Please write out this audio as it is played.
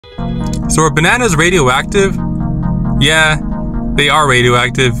So are bananas radioactive? Yeah, they are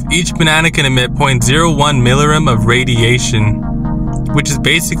radioactive. Each banana can emit 0.01 millirem of radiation, which is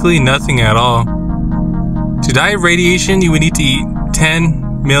basically nothing at all. To die of radiation, you would need to eat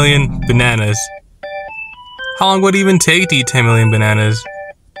 10 million bananas. How long would it even take to eat 10 million bananas?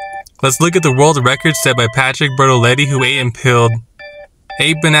 Let's look at the world record set by Patrick Bertoletti, who ate and peeled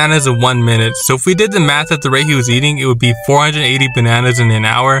 8 bananas in 1 minute. So if we did the math at the rate he was eating, it would be 480 bananas in an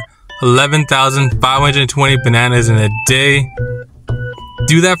hour, 11,520 bananas in a day.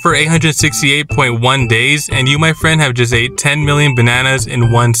 Do that for 868.1 days, and you, my friend, have just ate 10 million bananas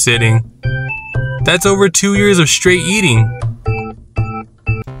in one sitting. That's over 2 years of straight eating.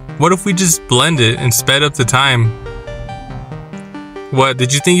 What if we just blend it and sped up the time? What,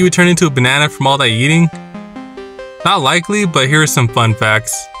 did you think you would turn into a banana from all that eating? Not likely, but here are some fun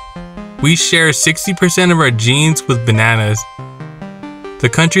facts. We share 60% of our genes with bananas. The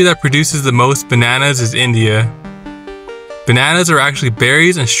country that produces the most bananas is India. Bananas are actually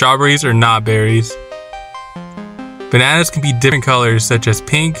berries and strawberries are not berries. Bananas can be different colors such as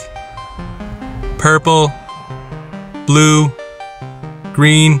pink, purple, blue,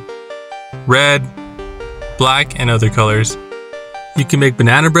 green, red, black, and other colors. You can make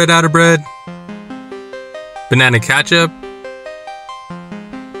banana bread out of bread, banana ketchup.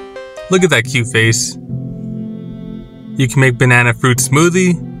 Look at that cute face. You can make banana fruit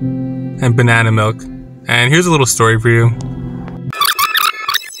smoothie and banana milk. And here's a little story for you.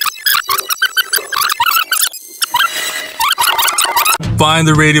 Find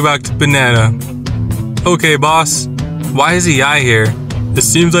the radioactive banana. Okay, boss. Why is he out here? It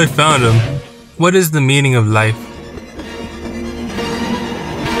seems I found him. What is the meaning of life?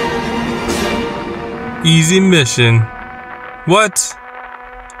 Easy mission. What?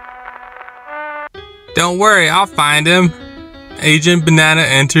 Don't worry, I'll find him. Agent Banana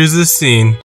enters the scene.